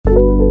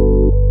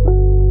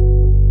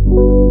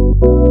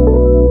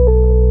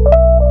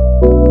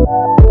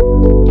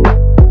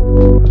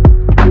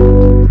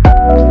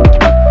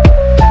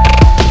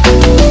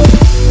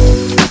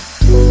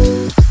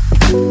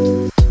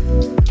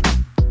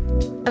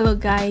Hello,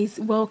 guys.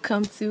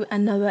 Welcome to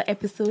another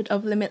episode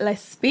of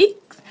Limitless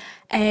Speaks.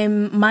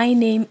 My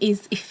name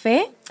is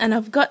Ife, and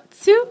I've got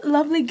two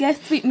lovely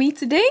guests with me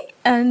today.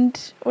 And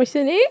what's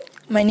your name?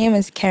 My name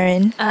is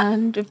Karen.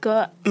 And we've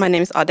got... My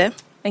name is Ade.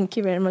 Thank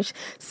you very much.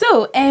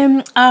 So,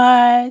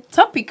 our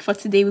topic for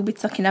today we'll be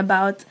talking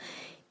about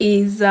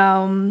is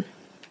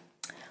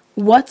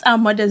what our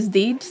mothers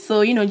did.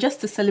 So,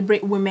 just to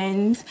celebrate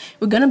women,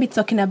 we're going to be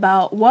talking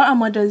about what our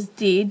mothers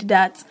did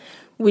that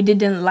we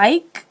didn't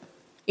like,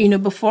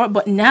 before,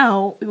 but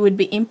now we would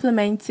be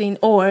implementing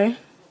or,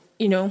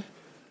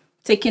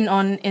 taking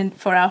on in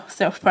for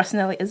ourselves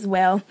personally as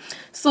well.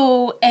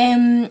 So,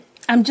 I'm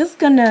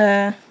just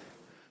a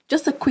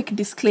quick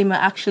disclaimer,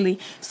 actually.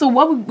 So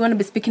what we're going to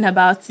be speaking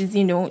about is,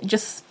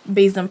 just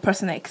based on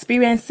personal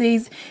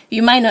experiences.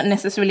 You might not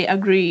necessarily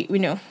agree,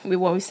 with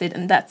what we said,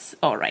 and that's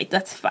all right.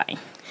 That's fine.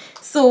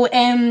 So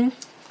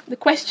the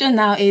question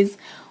now is,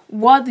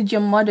 what did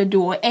your mother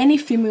do, or any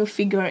female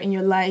figure in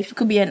your life? It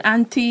could be an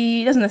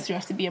auntie. It doesn't necessarily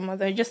have to be a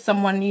mother. Just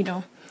someone,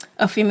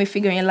 a female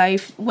figure in your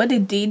life. What they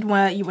did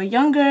while you were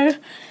younger,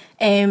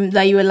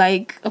 that you were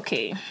like,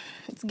 okay,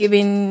 it's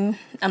giving,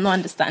 I'm not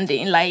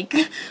understanding. Like,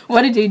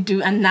 what did they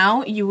do? And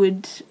now you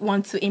would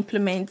want to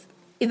implement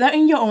either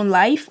in your own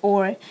life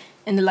or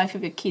in the life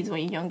of your kids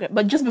when you're younger.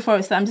 But just before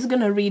we start, I'm just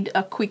going to read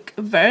a quick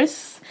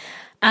verse.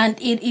 And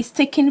it is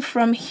taken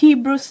from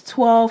Hebrews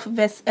 12,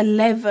 verse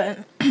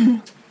 11.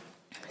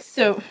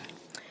 So,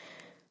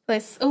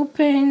 let's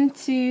open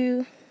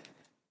to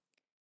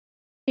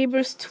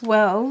Hebrews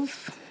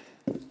 12,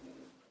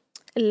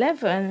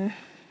 11.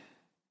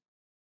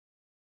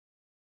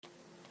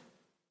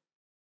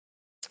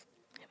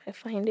 I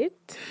find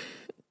it.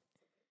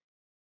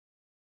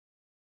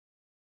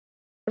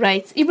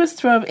 Right. Hebrews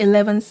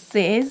 12:11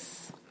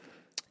 says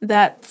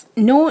that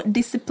no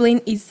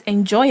discipline is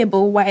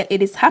enjoyable while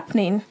it is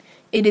happening.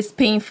 It is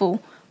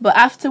painful. But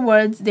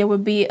afterwards, there will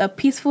be a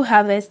peaceful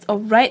harvest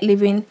of right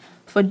living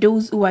for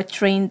those who are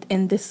trained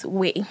in this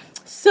way.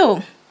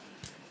 So,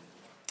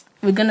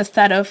 we're going to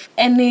start off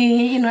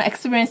any,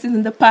 experiences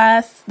in the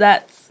past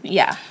that,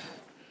 you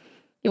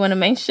want to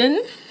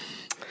mention?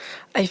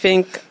 I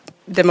think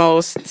we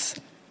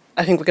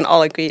can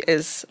all agree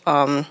is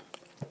a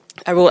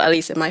rule, at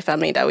least in my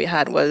family, that we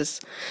had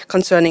was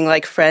concerning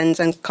like friends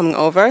and coming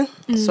over.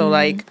 So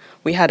like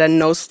we had a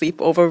no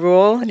sleepover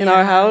rule in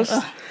our house.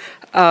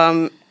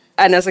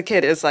 And as a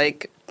kid, it's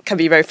like can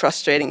be very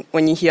frustrating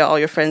when you hear all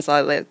your friends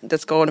like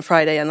let's go on a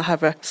Friday and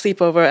have a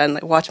sleepover and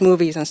like, watch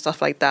movies and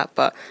stuff like that.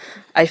 But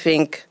I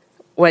think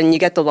when you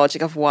get the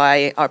logic of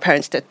why our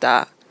parents did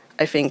that,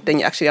 I think then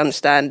you actually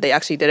understand they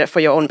actually did it for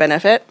your own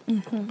benefit.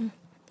 Mm-hmm.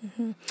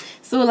 Mm-hmm.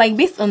 So, like,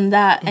 based on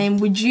that,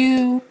 would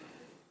you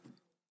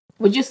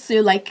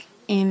still like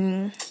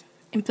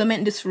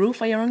implement this rule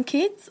for your own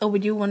kids, or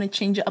would you want to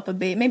change it up a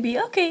bit? Maybe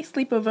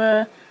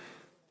sleepover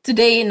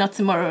today, not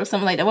tomorrow, or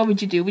something like that. What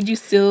would you do? Would you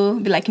still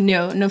be like,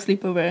 no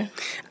sleepover?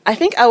 I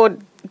think I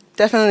would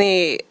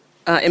definitely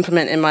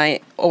implement in my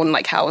own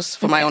like house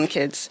for my own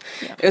kids.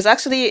 Yeah.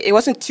 It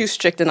wasn't too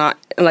strict in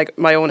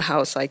my own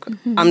house. Like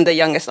I'm the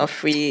youngest of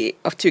three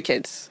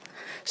kids.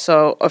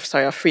 Of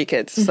three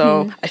kids.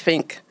 So I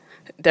think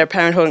their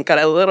parenthood got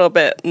a little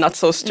bit not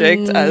so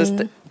strict as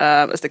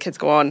the kids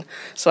go on.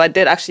 So I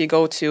did actually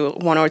go to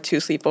one or two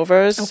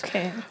sleepovers.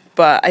 Okay.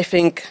 But I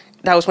think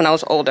that was when I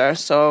was older.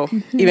 So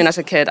even as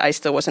a kid, I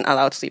still wasn't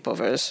allowed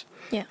sleepovers.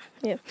 Yeah.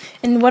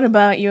 And what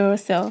about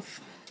yourself?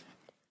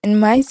 In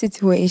my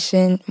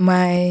situation,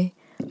 my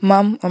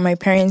mom or my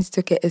parents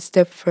took it a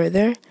step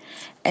further,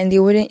 and they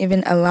wouldn't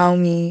even allow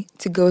me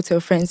to go to a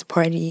friend's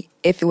party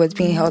if it was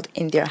being held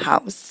in their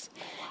house.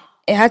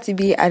 It had to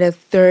be at a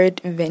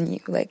third venue,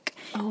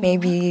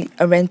 maybe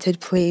a rented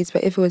place,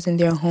 but if it was in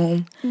their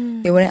home,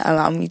 they wouldn't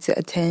allow me to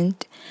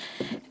attend.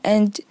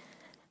 And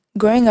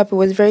growing up, it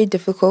was very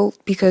difficult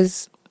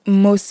because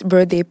most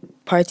birthday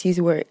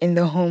parties were in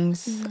the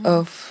homes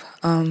of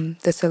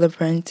the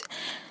celebrant.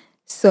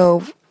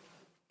 So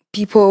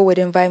people would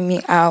invite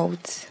me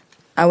out.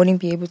 I wouldn't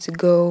be able to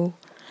go.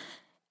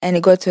 And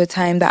it got to a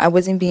time that I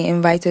wasn't being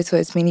invited to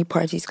as many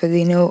parties because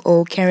they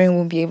know, Karen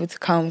won't be able to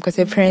come because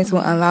her parents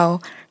won't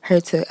allow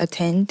her to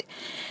attend.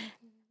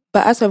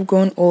 But as I've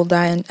grown older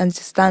and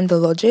understand the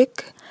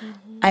logic,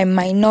 I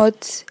might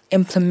not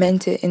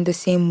implement it in the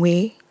same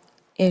way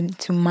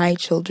into my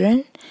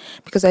children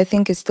because I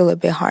think it's still a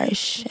bit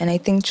harsh. And I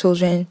think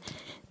children,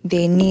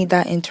 they need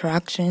that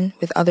interaction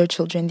with other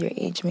children, their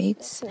age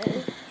mates.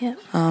 Yeah.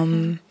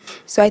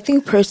 So I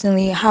think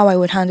personally how I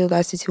would handle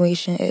that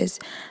situation is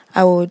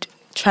I would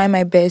try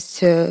my best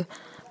to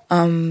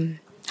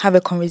have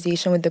a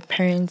conversation with the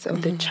parents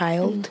of the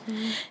child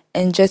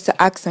and just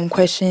to ask some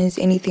questions,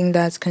 anything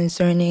that's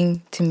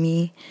concerning to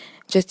me,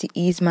 just to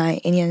ease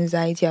any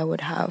anxiety I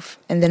would have,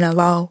 and then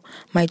allow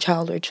my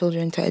child or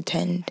children to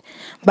attend.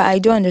 But I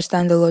do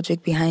understand the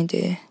logic behind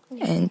it,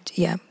 and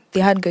they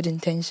had good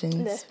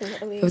intentions.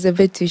 Definitely. It was a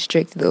bit too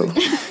strict though.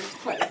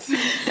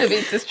 A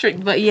bit too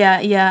strict, but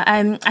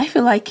I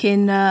feel like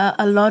in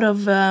a lot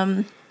of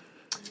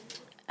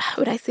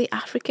would I say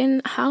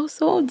African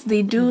households,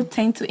 they do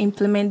tend to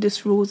implement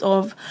these rules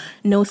of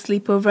no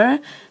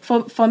sleepover.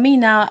 For me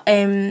now,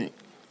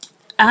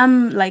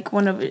 I'm like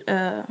one of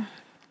the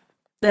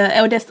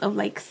eldest of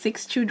like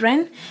 6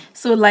 children.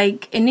 So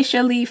like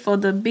initially for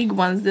the big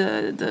ones,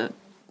 the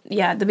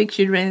big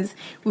children's,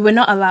 we were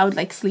not allowed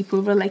like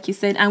sleepover, like you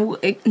said. And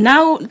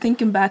now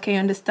thinking back, I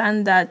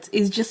understand that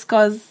it's just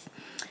because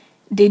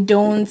they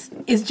don't.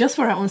 It's just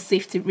for our own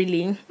safety,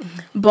 really.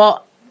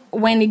 But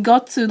when it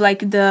got to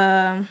like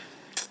the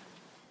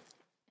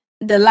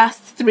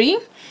last 3,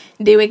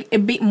 they were a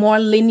bit more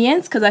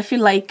lenient, because I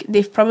feel like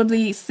they've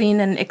probably seen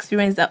and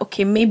experienced that,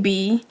 okay,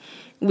 maybe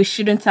we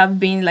shouldn't have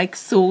been like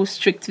so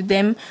strict to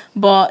them,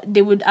 but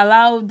they would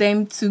allow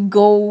them to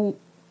go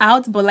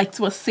out, but like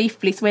to a safe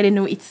place where they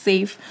know it's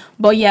safe.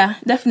 But yeah,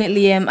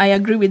 definitely, I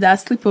agree with that.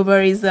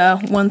 Sleepover is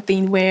one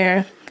thing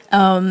where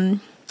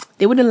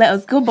they wouldn't let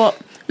us go, but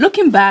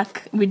looking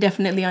back, we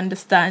definitely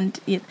understand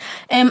it.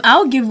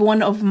 I'll give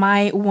one of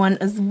my one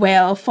as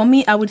well. For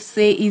me, I would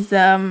say is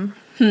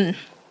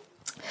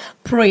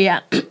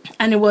prayer,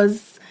 and it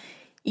was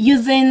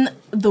using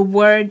the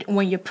word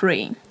when you're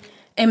praying.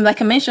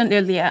 Like I mentioned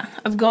earlier,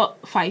 I've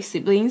got 5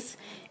 siblings.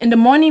 In the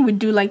morning, we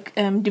do like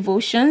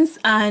devotions,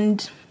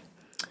 and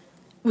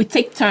we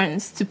take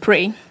turns to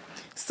pray.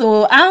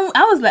 So I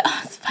was like,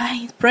 oh, it's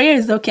fine. Prayer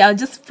is okay. I'll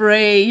just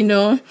pray,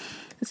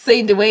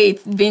 say the way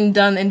it's been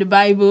done in the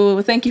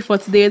Bible. Thank you for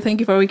today. Thank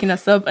you for waking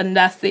us up. And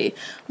that's it.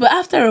 But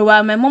after a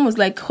while, my mom was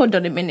like, hold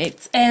on a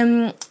minute.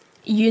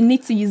 You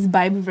need to use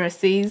Bible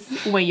verses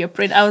when you're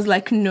praying. I was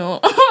like,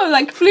 no.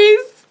 Like,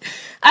 please.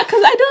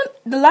 Because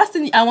the last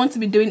thing I want to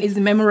be doing is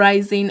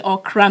memorizing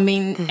or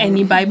cramming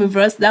any Bible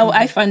verse. That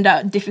I found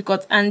that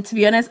difficult. And to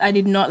be honest, I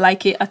did not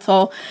like it at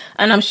all.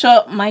 And I'm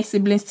sure my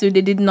siblings too,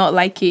 they did not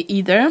like it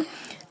either.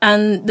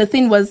 And the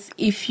thing was,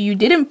 if you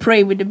didn't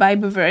pray with the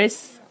Bible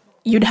verse,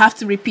 you'd have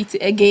to repeat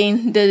it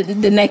again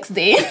the next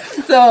day.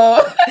 So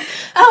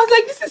I was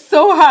like, this is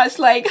so harsh.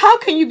 Like, how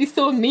can you be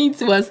so mean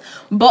to us?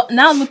 But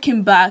now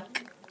looking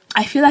back,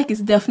 I feel like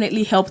it's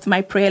definitely helped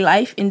my prayer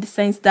life, in the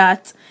sense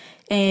that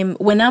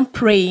when I'm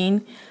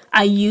praying,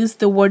 I use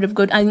the word of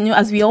God. And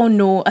as we all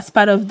know, as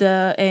part of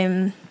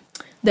the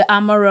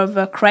armor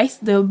of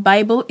Christ, the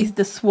Bible is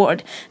the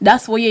sword.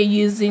 That's what you're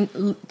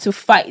using to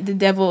fight the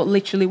devil,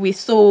 literally with.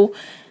 So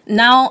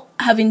now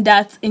having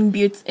that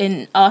inbuilt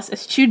in us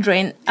as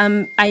children,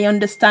 I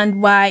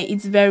understand why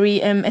it's very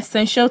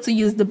essential to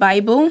use the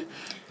Bible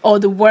or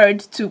the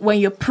word to when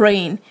you're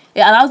praying.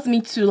 It allows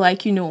me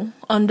to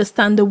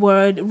understand the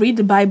word, read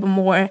the Bible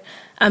more,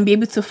 and be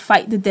able to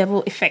fight the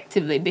devil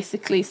effectively,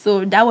 basically.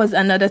 So that was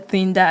another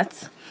thing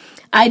that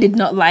I did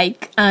not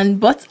like,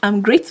 but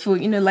I'm grateful.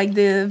 Like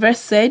the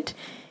verse said,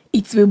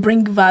 it will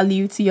bring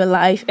value to your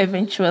life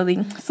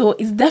eventually. So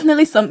it's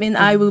definitely something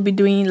I will be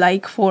doing,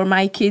 like for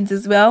my kids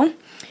as well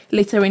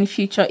later in the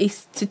future,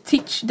 is to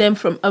teach them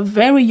from a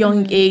very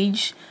young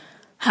age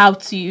how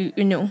to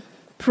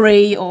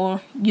pray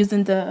or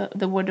using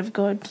the word of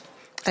God.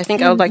 I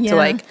think I would like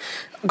to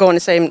go on the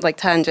same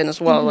tangent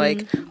as well.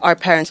 Like, our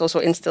parents also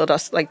instilled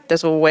us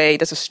there's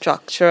a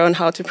structure on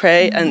how to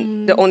pray,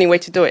 and the only way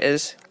to do it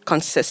is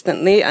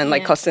consistently and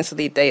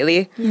consistently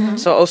daily.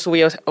 So also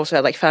we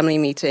also had family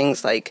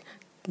meetings,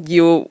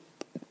 you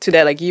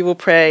will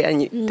pray,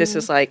 and this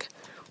is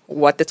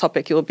what the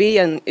topic will be,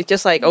 and it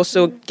just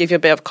also give you a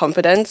bit of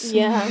confidence.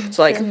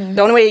 So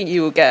the only way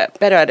you get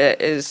better at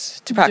it is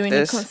to practice.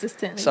 Doing it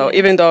consistently. So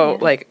even though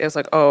it's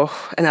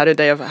another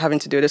day of having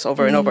to do this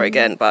over and over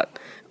again, but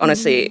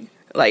honestly,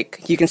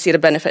 you can see the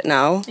benefit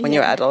now when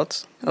you're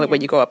adults. When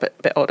you go up a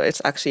bit older,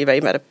 it's actually very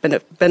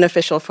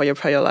beneficial for your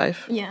prayer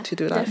life to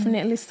do that.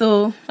 Definitely.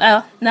 So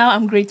now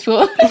I'm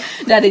grateful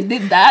that I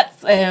did that.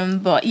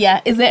 But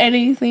yeah, is there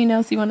anything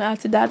else you want to add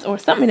to that, or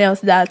something else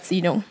that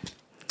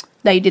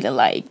that you didn't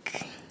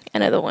like?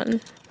 Another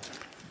one.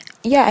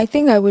 Yeah, I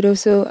think I would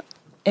also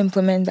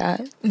implement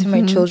that to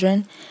my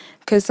children,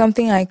 because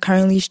something I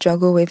currently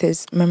struggle with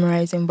is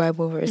memorizing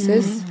Bible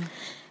verses.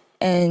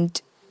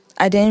 And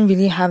I didn't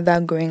really have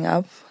that growing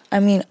up. I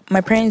mean,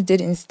 my parents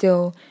did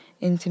instill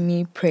into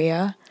me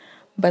prayer,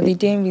 but they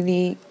didn't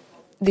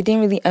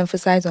really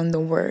emphasize on the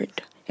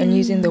word and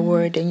using the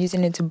word and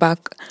using it to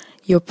back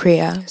your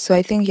prayer. So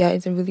I think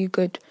it's a really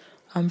good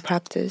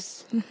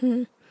practice.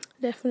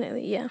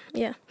 Definitely,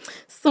 yeah.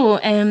 So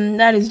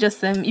that is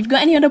just you've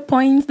got any other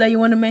points that you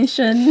want to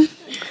mention?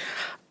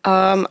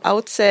 I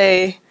would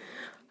say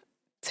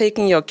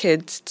taking your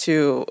kids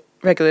to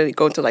regularly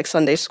go to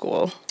Sunday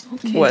school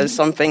was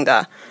something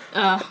that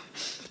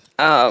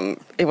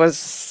it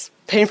was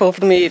painful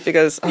for me,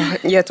 because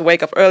you had to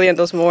wake up early in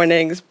those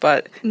mornings,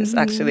 but it's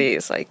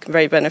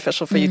very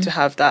beneficial for you to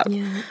have that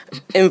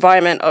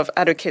environment of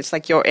other kids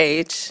your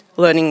age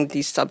learning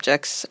these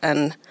subjects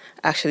and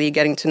actually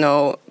getting to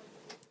know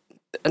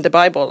the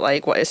Bible,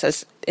 what it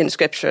says in the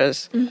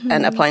scriptures,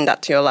 and applying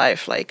that to your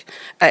life,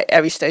 at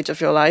every stage of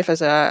your life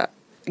as a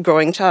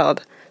growing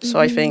child. So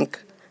I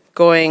think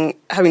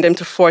having them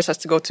to force us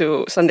to go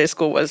to Sunday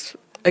school was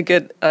a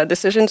good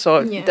decision.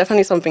 So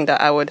definitely something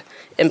that I would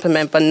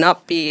implement, but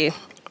not be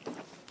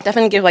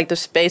definitely give like the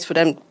space for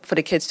them, for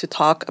the kids to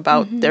talk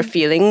about their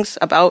feelings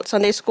about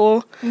Sunday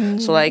school.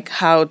 So like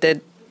how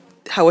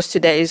was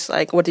today's,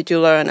 like what did you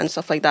learn and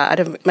stuff like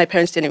that. My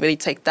parents didn't really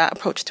take that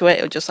approach to it.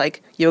 It was just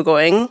like, you're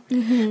going.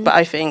 But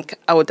I think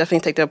I would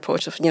definitely take the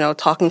approach of,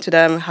 talking to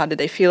them, how did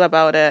they feel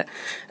about it,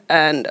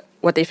 and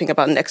what they think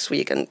about next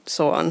week and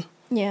so on.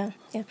 Yeah.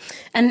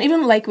 And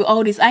even like with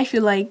all this, I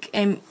feel like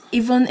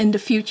even in the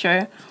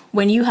future,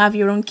 when you have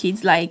your own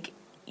kids, like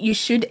you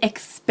should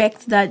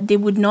expect that they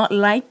would not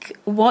like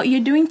what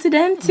you're doing to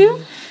them too.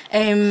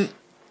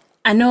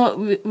 I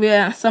know we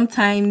are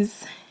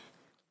sometimes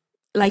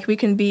like we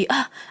can be,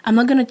 I'm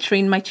not going to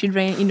train my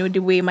children, the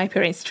way my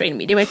parents trained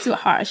me. They were too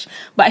harsh.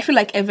 But I feel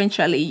like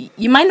eventually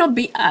you might not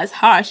be as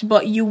harsh,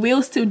 but you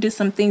will still do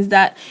some things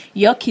that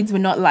your kids will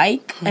not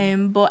like.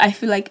 But I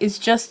feel like it's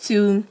just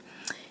to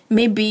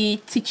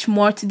maybe teach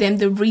more to them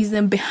the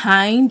reason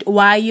behind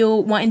why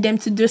you're wanting them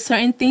to do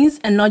certain things,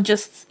 and not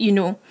just,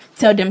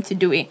 tell them to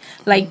do it.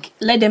 Like,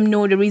 let them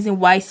know the reason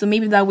why. So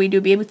maybe that way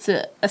they'll be able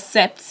to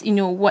accept,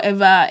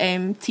 whatever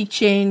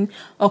teaching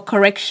or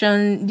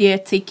correction they're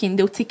taking.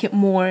 They'll take it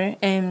more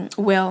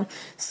well.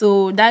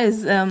 So that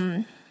is,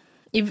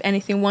 if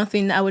anything, one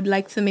thing I would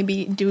like to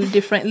maybe do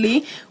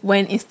differently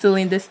when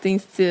instilling these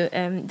things to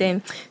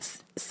them.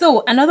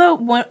 So another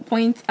one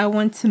point I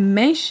want to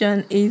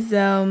mention is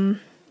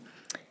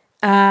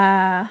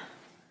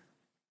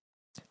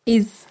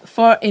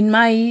for in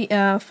my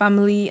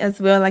family as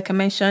well. Like I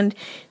mentioned,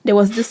 there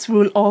was this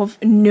rule of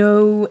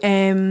no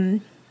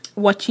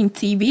watching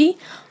TV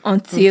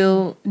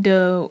until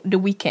the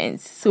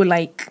weekends. So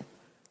like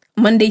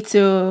Monday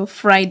to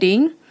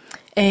Friday,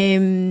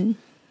 Monday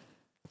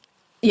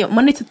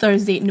to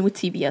Thursday, no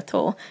TV at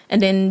all,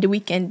 and then the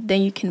weekend,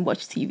 then you can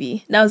watch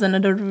TV. That was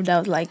another rule that I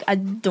was like, I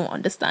don't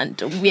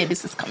understand where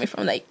this is coming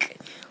from. Like,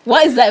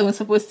 what is that even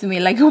supposed to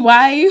mean? Like,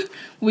 why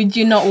would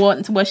you not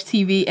want to watch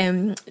TV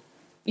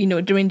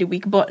during the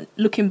week? But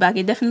looking back,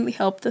 it definitely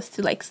helped us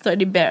to like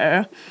study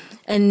better.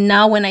 And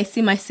now when I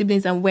see my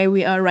siblings and where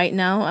we are right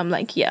now, I'm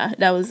like, yeah,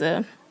 that was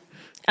I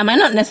might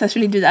not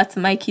necessarily do that to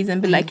my kids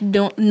and be like,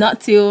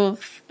 not till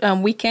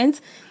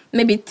weekends.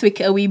 Maybe tweak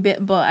it a wee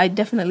bit, but I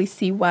definitely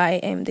see why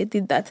they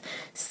did that.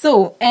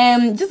 So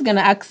just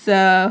gonna ask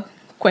a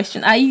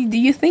question. Do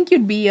you think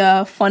you'd be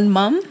a fun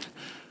mom?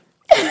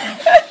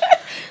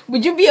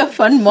 Would you be a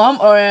fun mom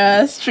or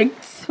a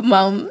strict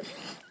mom?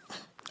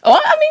 Or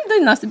it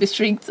doesn't have to be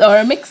strict, or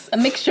a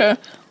mixture.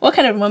 What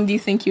kind of mom do you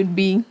think you'd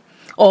be?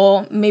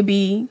 Or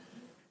maybe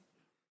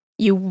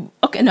I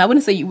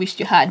wouldn't say you wished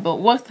you had, but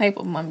what type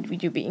of mom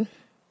would you be?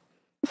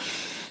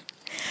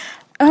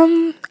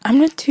 I'm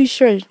not too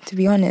sure, to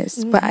be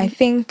honest, but I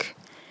think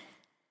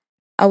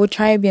I would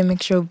try to be a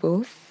mixture of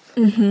both.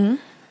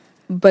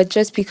 But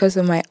just because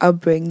of my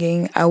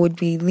upbringing, I would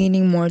be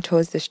leaning more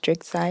towards the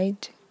strict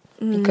side,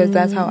 because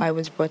that's how I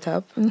was brought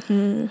up.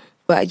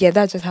 But yeah,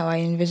 that's just how I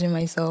envision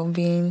myself,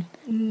 being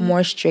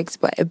more strict,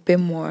 but a bit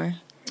more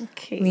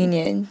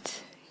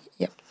lenient.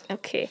 Yep.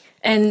 Okay.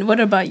 And what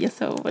about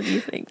yourself? What do you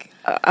think?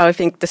 I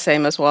think the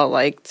same as well,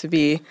 like to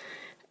be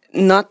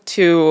not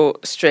too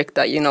strict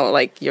that,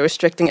 like you're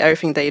restricting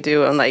everything they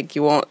do and like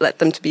you won't let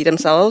them to be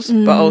themselves,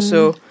 but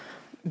also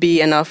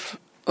be enough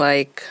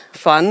like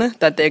fun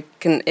that they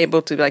can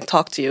able to like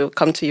talk to you,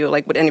 come to you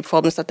like with any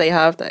problems that they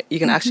have, that you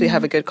can actually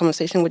have a good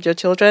conversation with your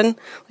children.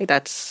 Like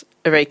that's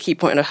a very key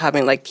point of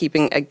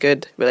keeping a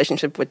good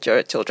relationship with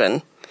your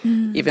children.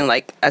 Even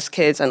like as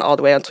kids and all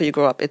the way until you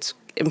grow up, it's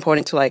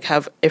important to like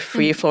have a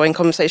free flowing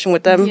conversation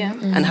with them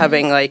and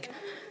having like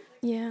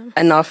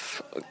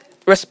enough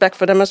respect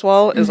for them as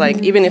well. Is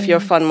like, even if you're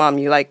a fun mom,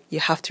 you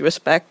have to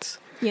respect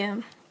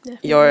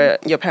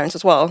your parents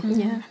as well.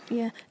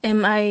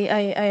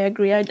 I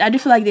agree. I do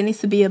feel like there needs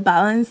to be a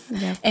balance,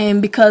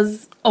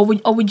 because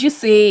would you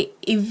say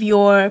if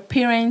your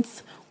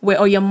parents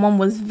or your mom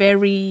was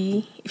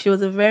if she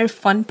was a very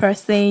fun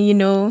person,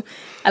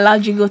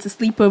 allowed you to go to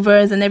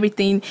sleepovers and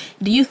everything,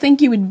 do you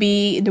think you would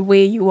be the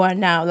way you are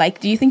now? Like,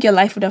 do you think your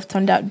life would have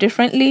turned out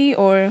differently,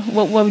 or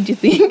what would you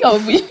think? Or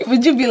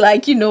would you be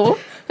like,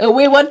 a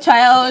wayward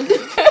child?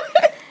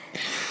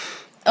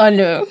 Oh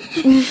no.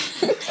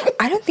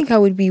 I don't think I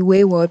would be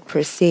wayward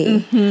per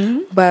se,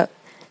 but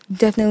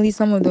definitely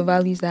some of the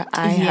values that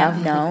I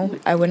have now,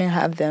 I wouldn't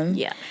have them.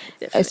 Yeah,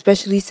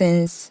 especially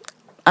since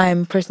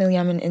I'm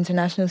an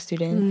international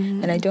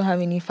student and I don't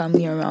have any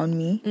family around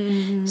me.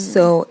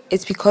 So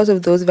it's because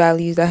of those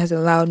values that has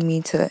allowed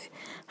me to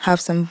have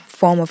some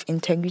form of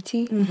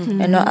integrity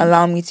and not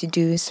allow me to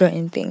do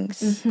certain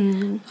things.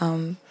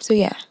 So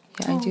yeah,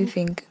 I do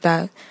think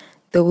that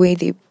the way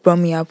they brought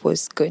me up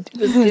was good.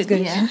 It was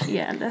good.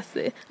 Yeah, that's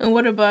it. And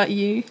what about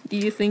you? Do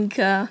you think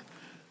you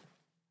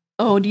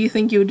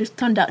would have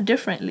turned out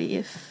differently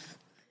if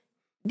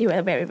they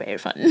were very, very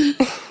fun?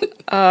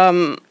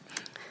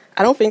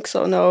 I don't think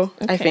so, no.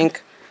 Okay. I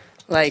think,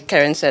 like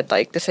Karen said,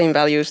 like the same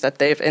values that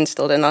they've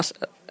instilled in us,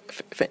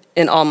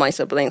 in all my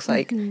siblings,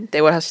 like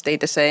they would have stayed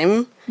the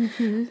same.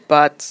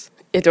 But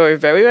if they were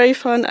very, very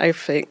fun, I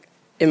think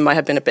it might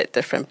have been a bit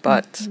different.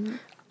 But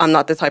I'm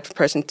not the type of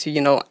person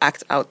to,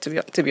 act out,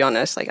 to be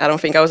honest. Like, I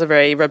don't think I was a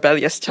very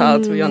rebellious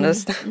child, to be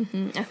honest.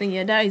 I think,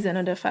 that is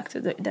another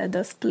factor that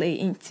does play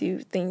into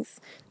things,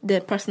 the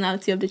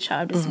personality of the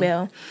child as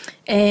well.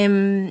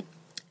 I,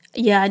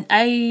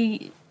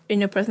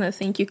 personally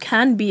think you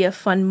can be a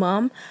fun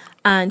mom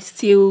and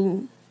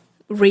still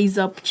raise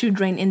up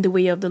children in the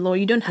way of the Lord.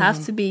 You don't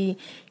have to be,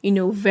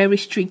 very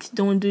strict.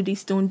 Don't do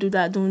this, don't do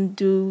that, don't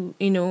do,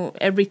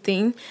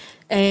 everything.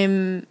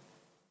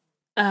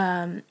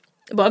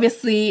 But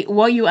obviously,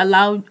 what you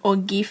allow or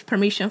give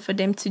permission for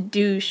them to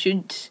do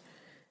should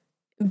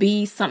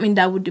be something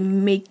that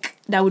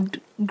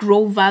would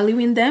grow value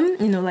in them.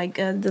 Like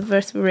the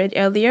verse we read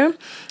earlier.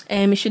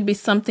 It should be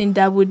something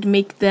that would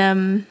make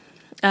them,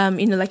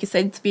 like you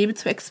said, to be able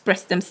to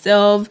express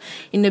themselves.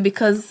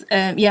 Because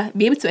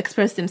be able to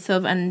express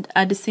themselves, and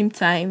at the same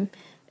time,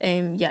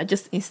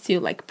 just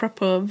instill like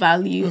proper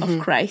value of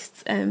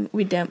Christ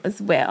with them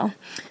as well.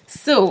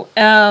 So,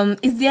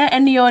 is there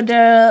any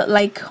other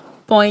like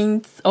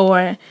points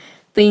or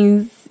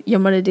things your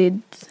mother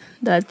did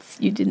that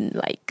you didn't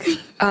like?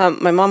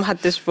 My mom had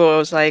this rule. It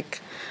was like,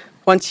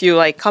 once you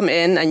like come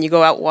in and you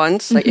go out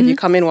once, like if you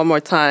come in one more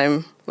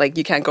time, like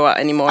you can't go out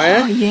anymore.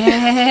 Oh,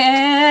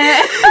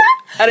 yeah.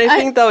 And I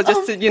think that was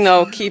just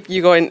to, keep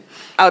you going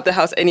out the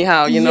house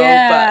anyhow, but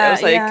it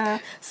was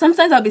like...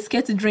 Sometimes I'll be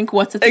scared to drink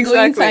water,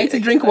 go inside to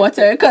drink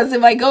water, because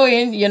if I go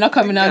in, you're not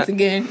coming out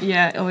again.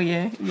 Yeah, oh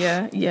yeah,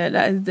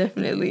 that is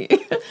definitely...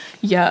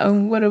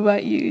 what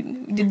about you?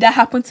 Did that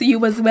happen to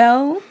you as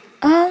well?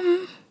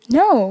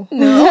 No.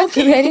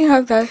 Okay. I didn't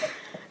have that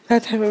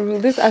type of rule.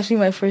 This is actually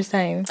my first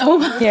time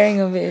hearing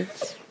of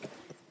it.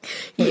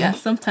 Yeah,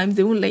 sometimes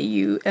they won't let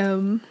you...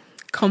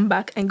 come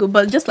back and go,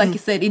 but just like you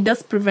said, it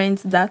does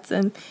prevent that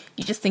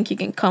you just think you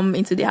can come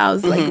into the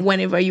house like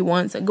whenever you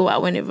want and go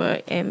out whenever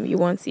you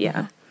want.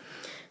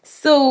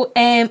 So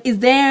is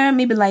there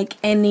maybe like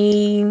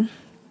any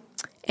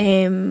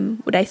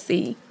would I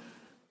say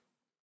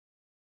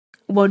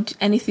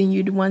anything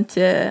you'd want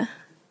to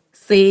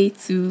say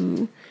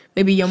to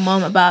maybe your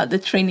mom about the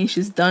training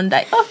she's done,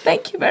 like,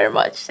 thank you very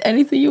much?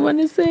 Anything you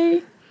want to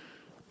say?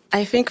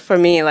 I think for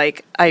me,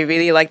 like, I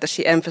really like that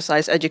she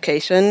emphasized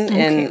education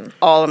in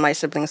all of my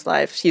siblings'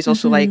 lives. She's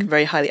also, like,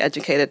 very highly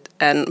educated,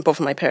 and both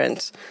of my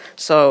parents.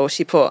 So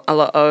she put a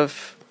lot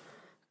of...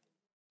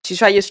 She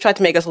tried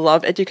to make us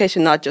love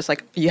education, not just,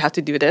 like, you have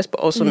to do this, but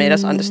also made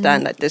us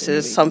understand that this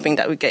is something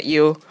that would get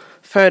you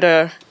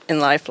further in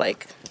life,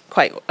 like,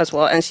 quite as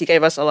well. And she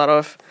gave us a lot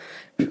of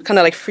kind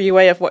of, like,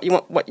 freeway of what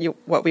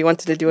we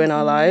wanted to do in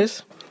our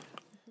lives.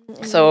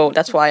 So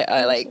that's why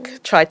I,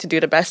 like, tried to do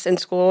the best in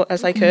school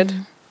as I could.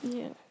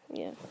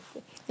 Yeah.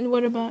 And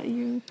what about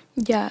you?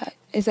 Yeah,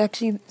 it's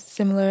actually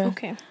similar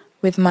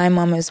with my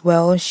mom as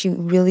well.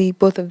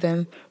 Both of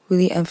them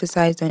really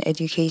emphasized on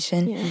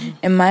education. Yeah.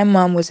 And my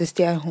mom was a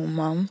stay-at-home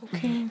mom.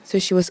 Okay. So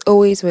she was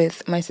always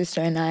with my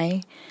sister and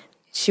I.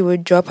 She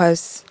would drop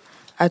us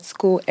at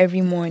school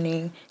every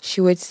morning.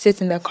 She would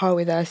sit in the car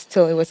with us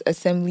till it was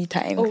assembly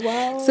time. Oh,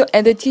 wow. So,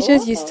 and the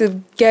teachers used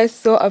to get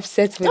so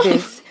upset with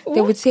it.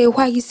 They would say,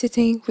 why are you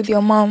sitting with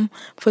your mom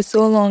for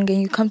so long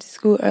and you come to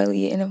school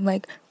early? And I'm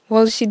like,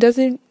 well, she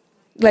doesn't,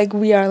 like,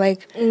 we are,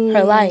 like,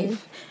 her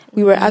life.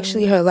 We were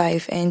actually her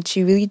life. And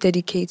she really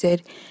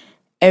dedicated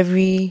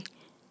every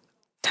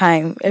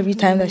time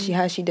that she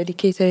had, she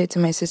dedicated it to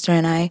my sister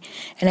and I.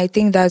 And I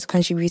think that's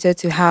contributed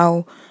to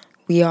how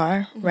we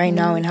are right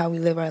now and how we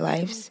live our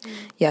lives.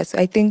 Yeah, so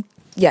I think,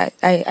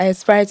 I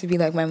aspire to be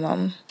like my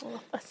mom.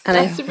 And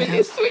that's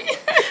really sweet.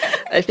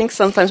 I think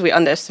sometimes we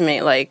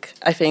underestimate, like,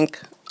 I think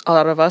a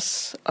lot of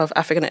us of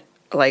African,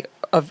 like,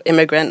 of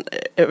immigrant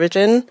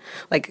origin,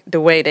 like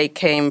the way they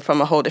came from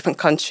a whole different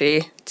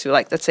country to,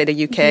 like, let's say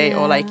the UK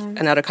or like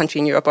another country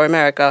in Europe or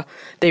America,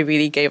 they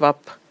really gave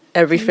up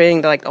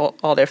everything, like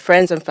all their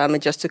friends and family,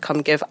 just to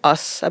come give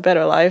us a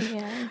better life.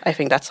 I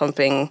think that's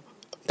something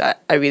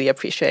that I really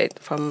appreciate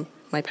from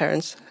my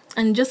parents.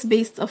 And just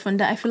based off on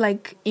that, I feel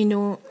like,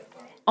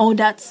 all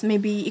that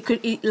maybe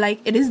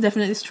it is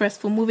definitely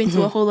stressful moving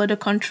to a whole other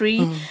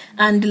country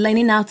and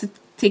learning how to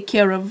take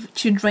care of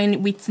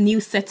children with new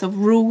sets of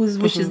rules,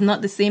 which is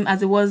not the same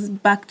as it was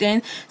back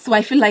then. So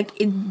I feel like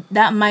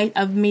that might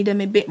have made them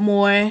a bit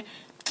more,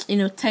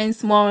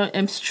 tense, more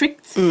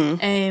strict,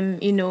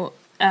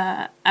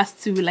 as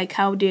to like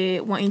how they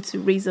wanting to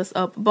raise us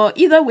up. But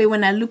either way,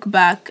 when I look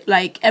back,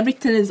 like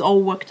everything is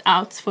all worked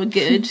out for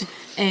good.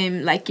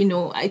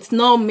 It's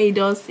not made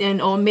us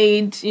or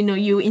made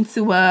you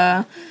into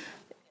a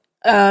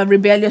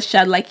rebellious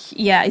child. Like,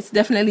 it's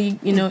definitely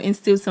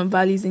instilled some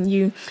values in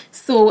you.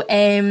 So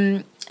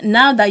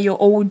now that you're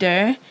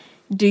older,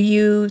 do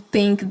you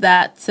think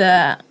that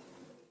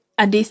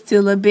are they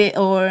still a bit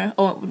or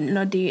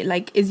not?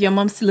 Is your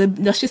mom still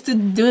does she still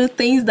do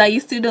things that you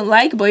still don't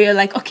like, but you're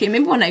like, okay,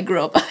 maybe when I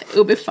grow up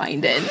it'll be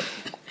fine then?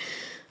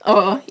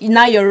 Or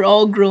now you're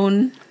all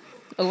grown,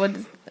 or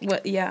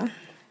what? Yeah,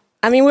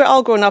 I mean, we're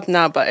all grown up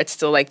now, but it's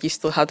still like you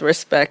still have the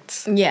respect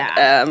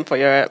for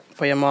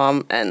your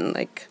mom, and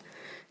like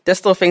there's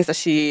still things that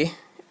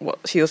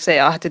she'll say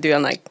I have to do,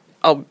 and like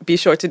I'll be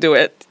sure to do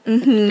it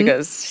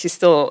because she's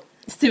still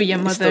Still your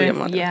Still your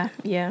mother. mother. Yeah,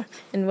 yeah.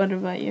 And what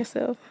about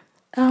yourself?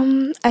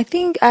 I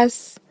think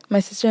as my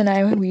sister and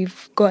I,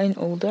 we've gotten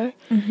older,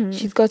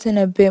 she's gotten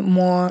a bit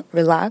more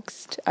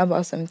relaxed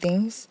about some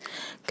things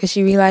because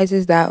she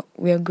realizes that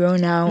we're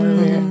grown now and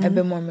we're a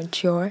bit more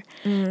mature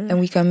and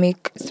we can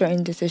make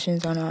certain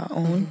decisions on our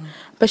own.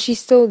 But she's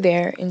still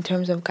there in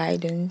terms of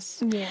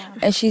guidance. Yeah.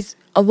 And she's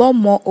a lot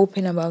more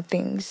open about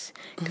things.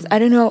 Because I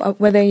don't know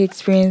whether you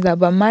experienced that,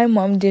 but my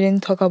mom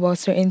didn't talk about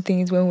certain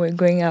things when we were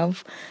growing up,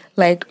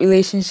 like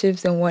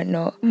relationships and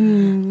whatnot.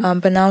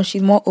 But now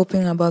she's more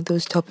open about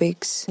those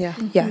topics. Yeah.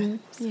 Yeah.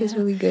 So it's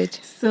really good.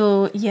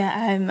 So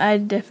yeah, I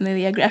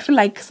definitely agree. I feel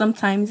like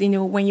sometimes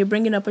when you're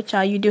bringing up a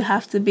child, you do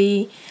have to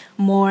be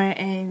more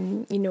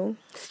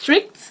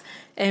strict.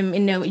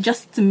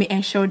 Just to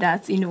ensure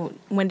that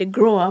when they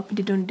grow up,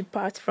 they don't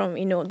depart from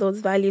those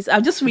values.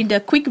 I'll just read a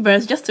quick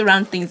verse just to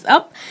round things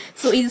up.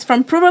 So it's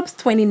from Proverbs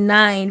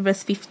 29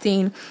 verse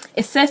 15.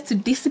 It says, "To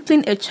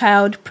discipline a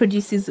child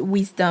produces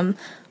wisdom,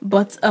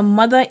 but a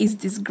mother is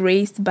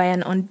disgraced by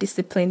an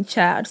undisciplined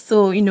child."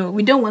 So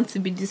we don't want to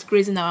be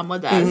disgracing our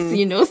mothers.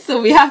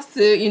 So we have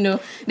to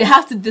they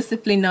have to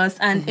discipline us,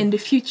 and in the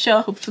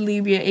future,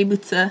 hopefully, we are able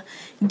to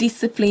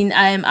discipline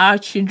our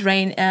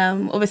children.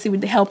 Obviously,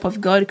 with the help of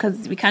God,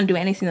 because we can't do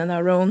anything on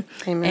our own.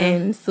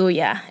 Amen. So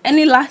yeah,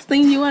 any last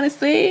thing you want to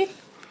say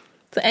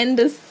to end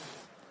this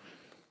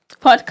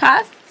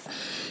podcast?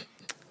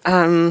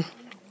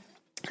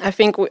 I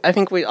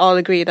think we all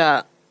agree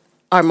that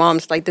our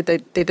moms they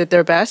did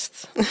their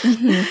best.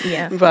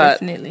 Yeah, But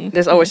definitely.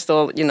 there's always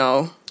still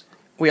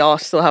we all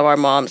still have our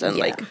moms, and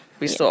Yeah.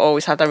 we still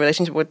always have that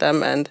relationship with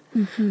them, and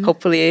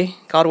hopefully,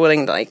 God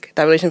willing, that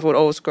relationship would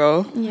always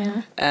grow.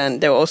 Yeah,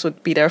 And they will also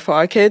be there for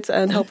our kids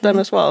and help them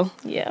as well.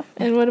 yeah.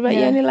 And what about you?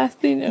 Yeah. Any last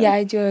thing? Yeah,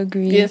 I do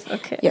agree. Yes.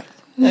 Okay. Yeah.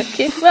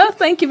 Okay. Well,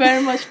 thank you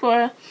very much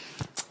for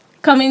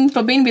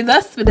being with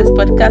us with this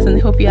podcast, and I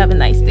hope you have a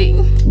nice day.